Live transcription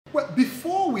Well,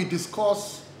 before we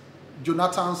discuss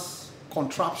Jonathan's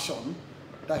contraption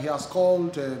that he has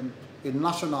called a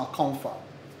national confer,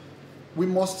 we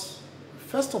must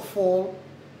first of all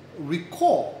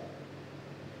recall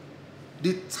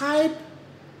the type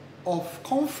of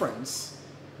conference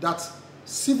that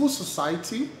civil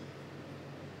society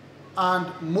and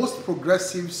most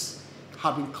progressives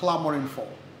have been clamoring for.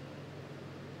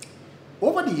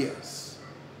 Over the years,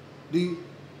 the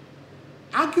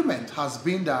argument has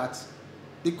been that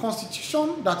the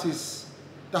constitution that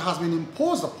has been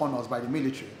imposed upon us by the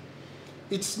military,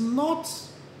 it's not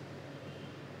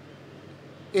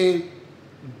a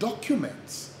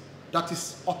document that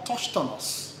is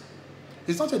autochthonous.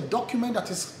 It's not a document that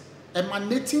is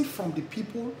emanating from the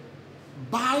people,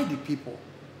 by the people.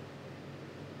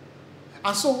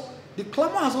 And so the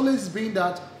clamor has always been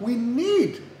that we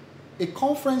need a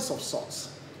conference of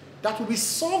sorts that will be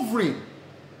sovereign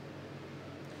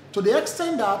to the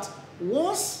extent that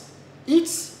once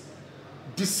its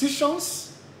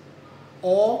decisions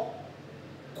or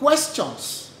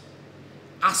questions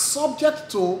are subject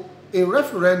to a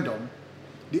referendum,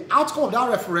 the outcome of that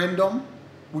referendum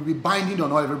will be binding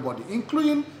on everybody,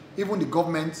 including even the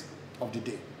government of the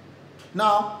day.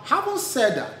 Now, having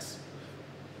said that,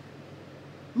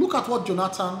 look at what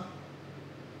Jonathan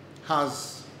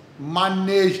has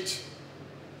managed,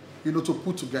 to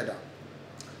put together.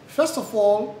 First of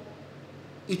all,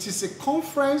 it is a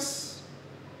conference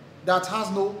that has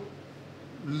no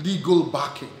legal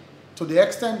backing, to the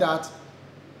extent that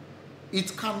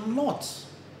it cannot,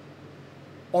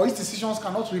 or its decisions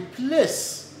cannot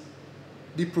replace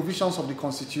the provisions of the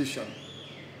Constitution.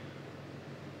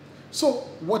 So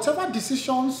whatever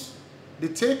decisions they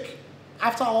take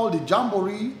after all the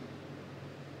jamboree,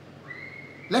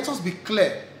 let us be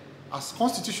clear as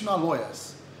constitutional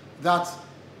lawyers that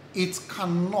it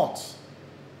cannot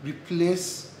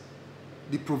replace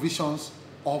the provisions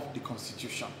of the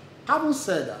Constitution. Having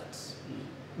said that,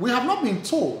 we have not been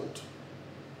told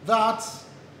that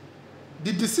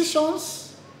the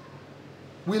decisions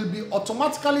will be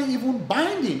automatically even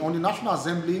binding on the National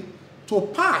Assembly to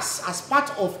pass as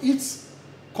part of its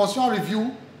constitutional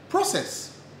review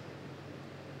process.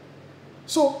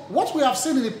 So what we have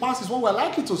seen in the past is what we're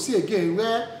likely to see again,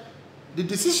 where the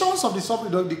decisions of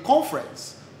the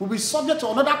conference will be subject to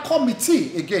another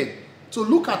committee again to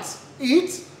look at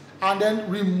it and then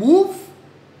remove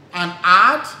and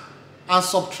add and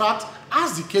subtract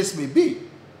as the case may be.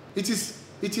 It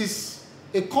is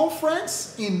a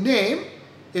conference in name,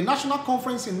 a national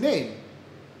conference in name,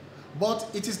 but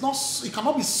it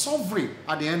cannot be sovereign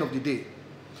at the end of the day,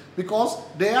 because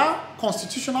there are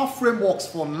constitutional frameworks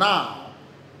for now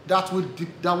that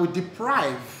will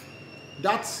deprive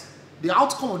the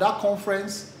outcome of that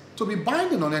conference to be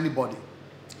binding on anybody.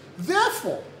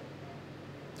 Therefore,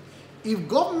 if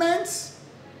government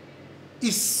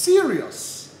is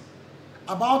serious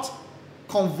about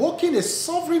convoking a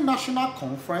sovereign national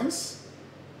conference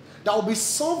that will be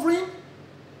sovereign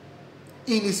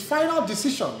in its final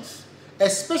decisions,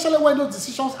 especially when those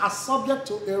decisions are subject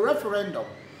to a referendum,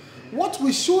 what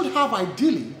we should have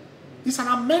ideally is an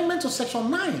amendment to Section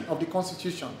 9 of the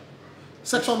Constitution.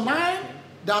 Section 9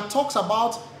 that talks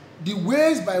about the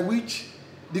ways by which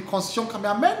the Constitution can be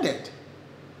amended.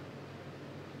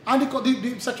 And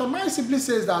the Section 9 simply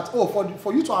says that,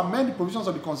 for you to amend the provisions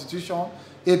of the Constitution,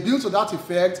 a bill to that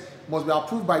effect must be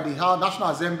approved by the National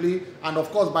Assembly and,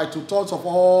 of course, by 2/3 of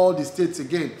all the states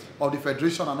again, of the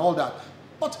Federation and all that.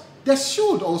 But there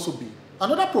should also be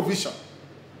another provision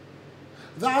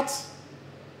that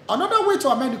another way to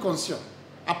amend the Constitution,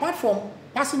 apart from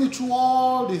passing it through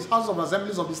all the houses of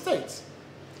assemblies of the states,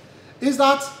 is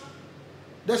that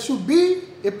there should be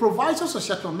a proviso to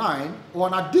Section 9 or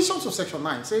an addition to Section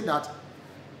 9 saying that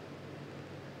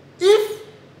if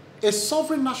a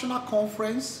sovereign national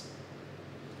conference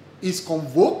is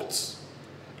convoked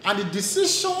and the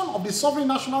decision of the sovereign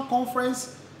national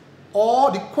conference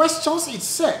or the questions it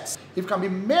sets, if it can be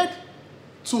made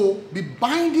to be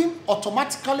binding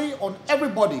automatically on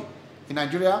everybody in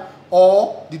Nigeria,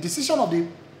 or the decision of the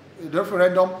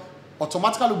referendum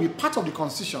automatically will be part of the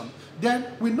Constitution, then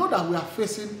we know that we are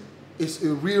facing we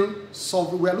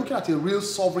are looking at a real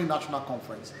sovereign national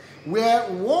conference, where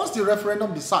once the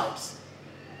referendum decides,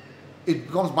 it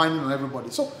becomes binding on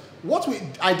everybody. So what we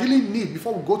ideally need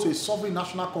before we go to a sovereign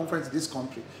national conference in this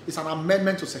country is an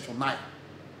amendment to Section 9.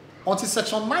 Until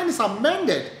Section 9 is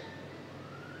amended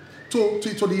to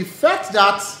the effect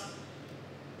that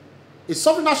a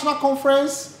sovereign national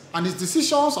conference and its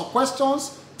decisions or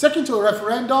questions taken to a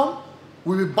referendum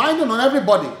will be binding on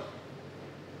everybody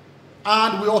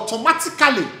and will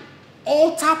automatically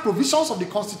alter provisions of the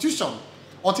Constitution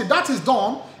Until that is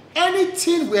done,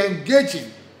 anything we engage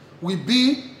in will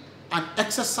be an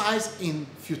exercise in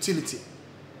futility.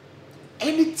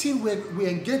 Anything we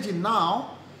engage in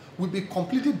now will be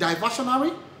completely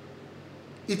diversionary.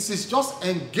 It is just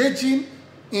engaging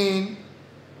in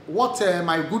what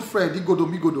my good friend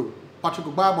Dikko, Patrick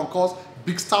Obayabon calls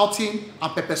big stouting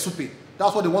and pepper souping.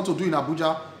 That's what they want to do in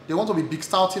Abuja. They want to be big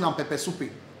stouting and pepper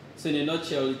souping. So in a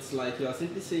nutshell, it's like you are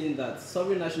simply saying that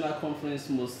Sovereign National Conference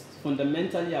must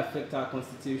fundamentally affect our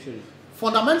constitution.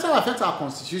 Fundamentally affect our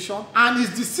constitution, and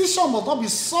its decision must not be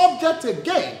subject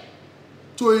again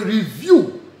to a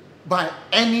review by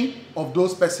any of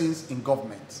those persons in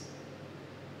government.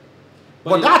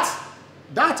 But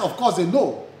that of course they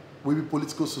know will be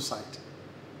political suicide.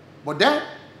 But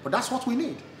that's what we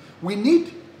need. We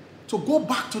need to go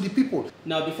back to the people.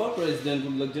 Now, before President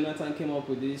Goodluck Jonathan came up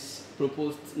with this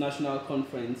proposed national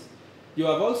conference, you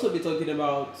have also been talking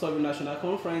about Sovereign National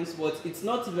Conference, but it's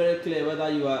not very clear whether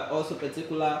you are also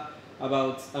particular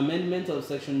about amendment of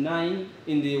Section 9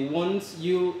 in the ones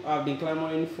you have been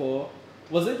clamoring for.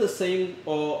 Was it the same,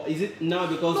 or is it now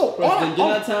because President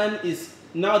Jonathan is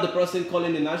now the person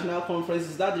calling the national conference?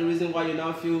 Is that the reason why you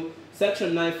now feel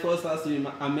Section 9 first has to be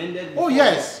amended? Oh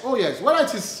yes, oh yes. Whether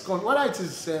it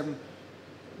is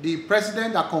the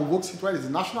president that convokes it, whether it's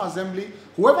the National Assembly,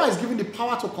 whoever is given the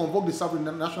power to convoke the Sovereign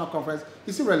National Conference,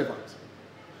 is irrelevant.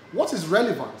 What is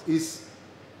relevant is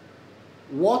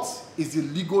what is the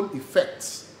legal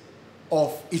effect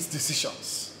of its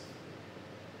decisions.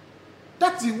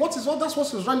 That's what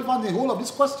is relevant in the whole of this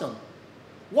question.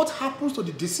 What happens to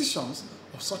the decisions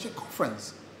of such a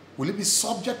conference? Will it be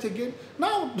subject again?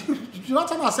 Now,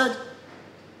 Jonathan has said,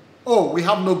 oh, we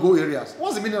have no-go areas.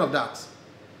 What's the meaning of that?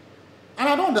 And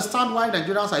I don't understand why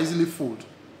Nigerians are easily fooled.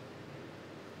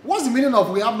 What's the meaning of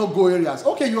we have no-go areas?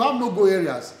 Okay, you have no-go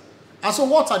areas. And so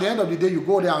what, at the end of the day, you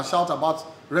go there and shout about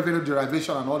revenue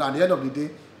derivation and all that. At the end of the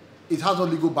day, it has no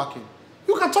legal backing.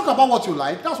 You can talk about what you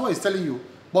like. That's what he's telling you.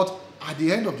 But at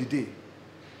the end of the day,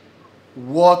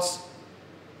 what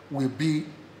will be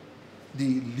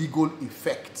the legal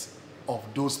effect of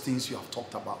those things you have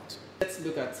talked about? Let's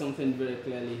look at something very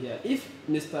clearly here. If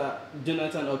Mr.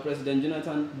 Jonathan or President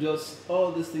Jonathan does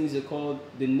all these things you call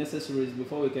the necessaries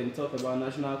before we can talk about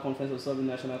national conference or Sovereign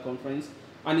National Conference,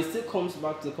 and it still comes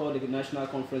back to call the national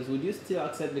conference, would you still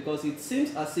accept? Because it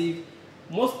seems as if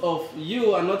most of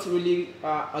you are not really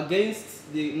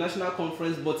against the national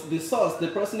conference, but the source, the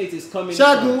person it is coming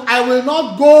from. I will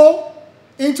not go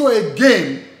into a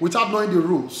game without knowing the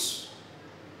rules.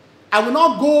 I will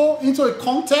not go into a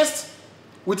contest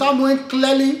without knowing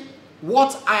clearly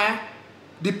what are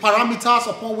the parameters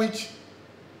upon which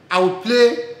I will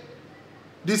play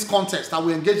this contest, I will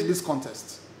engage in this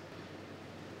contest.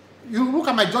 You look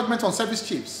at my judgment on service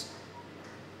chiefs.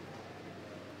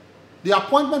 The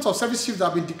appointments of service chiefs that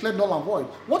have been declared null and void.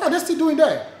 What are they still doing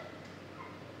there?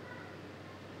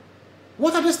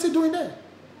 What are they still doing there?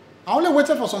 I only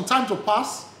waited for some time to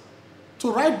pass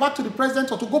to write back to the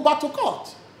president or to go back to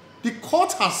court. The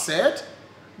court has said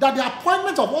that the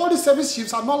appointment of all these service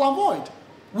chiefs are null and void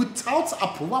without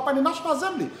approval by the National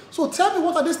Assembly. So tell me,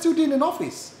 what are they still doing in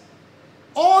office?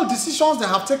 All decisions they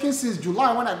have taken since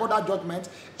July when I got that judgment,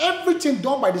 everything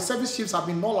done by the service chiefs have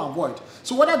been null and void.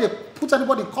 So whether they put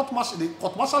anybody in court-martial, they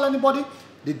court-martial anybody,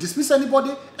 they dismiss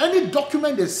anybody, any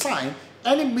document they sign,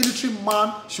 any military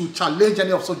man should challenge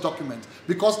any of such documents.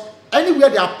 Because anywhere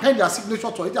they append their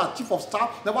signature to it, either chief of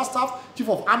staff, naval staff, chief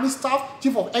of army staff,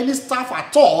 chief of any staff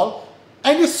at all,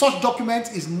 any such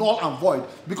document is null and void.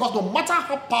 Because no matter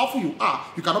how powerful you are,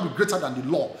 you cannot be greater than the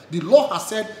law. The law has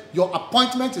said your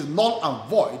appointment is null and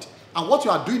void, and what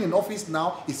you are doing in office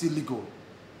now is illegal.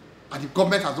 And the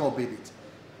government has not obeyed it.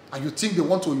 And you think they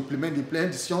want to implement the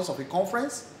decisions of a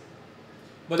conference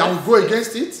that will go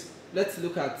against it? Let's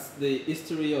look at the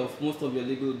history of most of your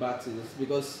legal battles,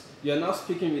 because you are now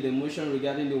speaking with emotion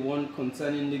regarding the one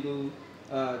concerning legal,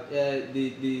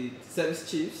 the service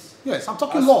chiefs. Yes, I'm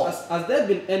talking law. Has there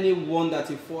been any one that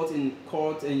you fought in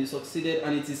court and you succeeded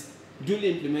and it is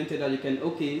duly implemented that you can,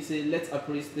 okay, say, let's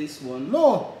appraise this one?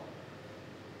 No.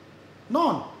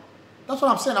 None. That's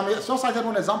what I'm saying. I just cited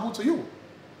one example to you.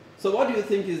 So what do you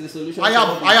think is the solution? I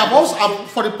have also,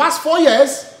 for the past 4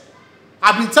 years,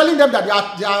 I've been telling them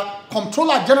that their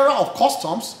Comptroller General of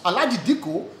Customs, Alhaji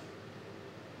Dikko,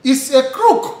 is a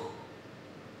crook.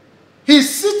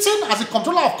 He's sitting as a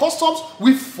Comptroller of Customs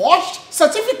with forged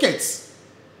certificates.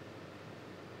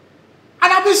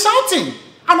 And I've been shouting.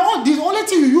 And the only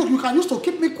thing you can use to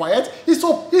keep me quiet is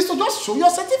to just show your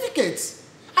certificates.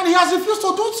 And he has refused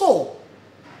to do so.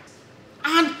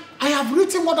 And I have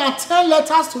written more than 10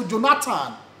 letters to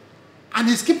Jonathan. And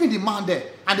he's keeping the man there.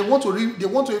 and they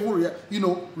want to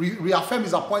even reaffirm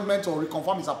his appointment or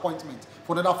reconfirm his appointment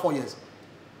for another 4 years.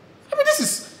 I mean,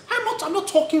 I'm not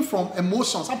talking from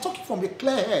emotions. I'm talking from a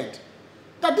clear head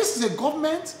that this is a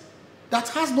government that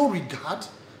has no regard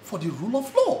for the rule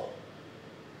of law.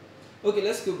 Okay,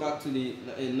 let's go back to the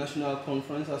national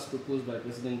conference as proposed by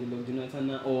President Goodluck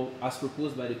Jonathan, or as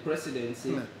proposed by the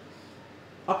presidency. Yeah.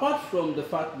 Apart from the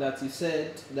fact that you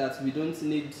said that we don't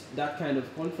need that kind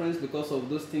of conference because of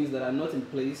those things that are not in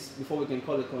place before we can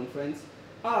call a conference,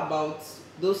 how about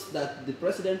those that the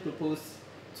president proposed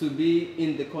to be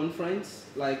in the conference,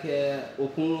 like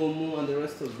Okunromu and the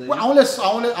rest of them? Well, I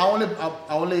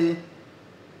only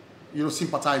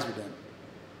sympathize with them.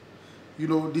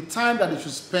 The time that they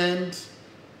should spend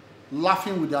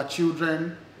laughing with their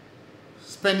children,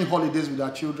 spending holidays with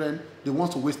their children, they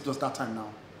want to waste just that time now.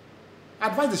 I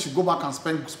advise they should go back and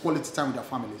spend quality time with their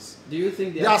families. Do you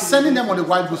think they are sending them on the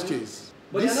wild goose chase?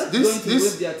 But they're not going to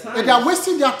waste their time. They are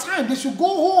wasting their time. They should go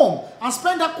home and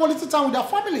spend that quality time with their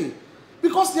family.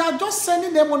 Because they are just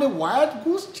sending them on a wild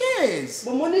goose chase.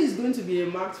 But money is going to be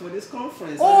earmarked for this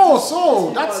conference. Oh,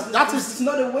 so it's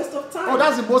not a waste of time. Oh,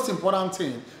 that's the most important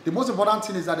thing. The most important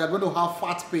thing is that they're going to have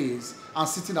fat pays and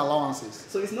sitting allowances.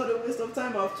 So it's not a waste of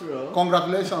time after all.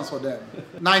 Congratulations for them.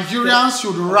 Nigerians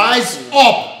should rise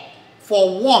up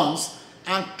for once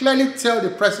and clearly tell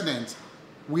the president,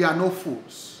 we are no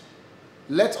fools.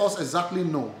 Let us exactly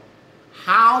know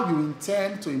how you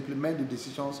intend to implement the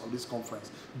decisions of this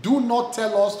conference. Do not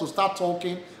tell us to start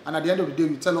talking and at the end of the day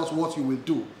you tell us what you will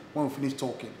do when we finish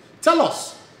talking. Tell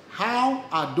us, how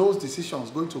are those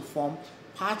decisions going to form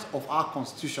part of our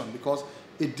constitution? Because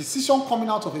a decision coming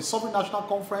out of a sovereign national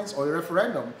conference or a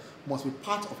referendum must be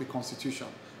part of a constitution.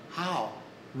 How?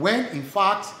 When in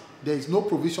fact there is no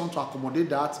provision to accommodate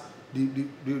that,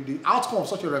 the outcome of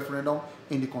such a referendum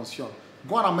in the constitution.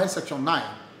 Go and amend section 9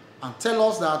 and tell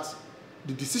us that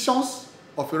the decisions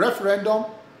of a referendum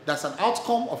that's an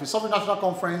outcome of a sovereign national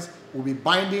conference will be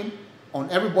binding on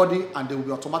everybody and they will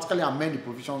be automatically amend the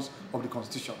provisions of the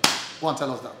constitution. Go and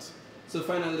tell us that. So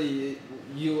finally,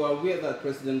 you are aware that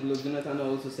President Goodluck Jonathan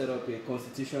also set up a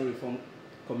constitution reform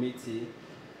committee,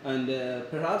 and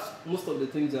perhaps most of the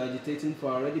things you're agitating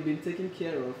for are already been taken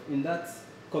care of in that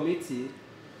committee.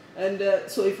 And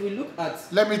so if we look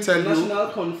at national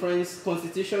conference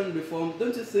constitution reform,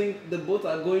 don't you think the both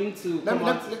are going to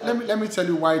let me tell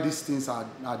you why these things are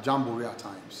jamboree at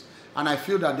times. And I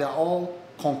feel that they are all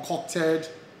concocted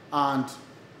and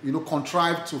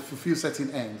contrived to fulfill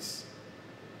certain ends.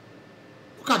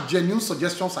 Look at genuine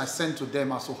suggestions I sent to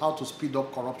them as to how to speed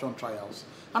up corruption trials.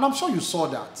 And I'm sure you saw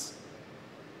that.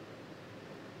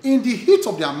 In the heat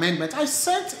of the amendment, I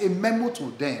sent a memo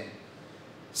to them.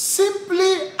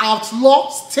 Simply outlaw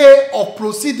stay of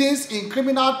proceedings in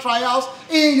criminal trials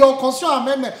in your constitutional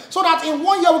amendment so that in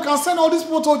 1 year we can send all these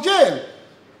people to jail.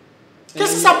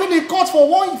 Cases have been in court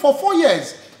for 4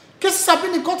 years. Cases have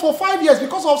been in court for 5 years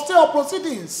because of stay of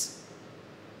proceedings.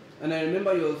 And I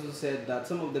remember you also said that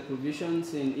some of the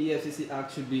provisions in EFCC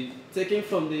Act should be taken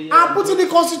from the... and put in the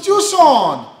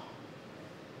Constitution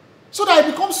so that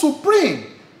it becomes supreme.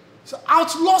 So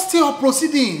outlaw stay of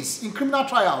proceedings in criminal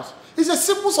trials. It's a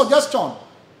simple suggestion.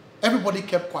 Everybody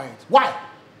kept quiet. Why?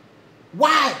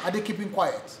 Why are they keeping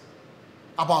quiet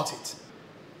about it?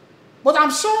 But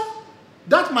I'm sure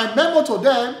that my memo to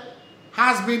them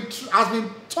has been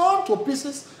torn to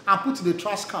pieces and put in the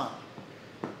trash can.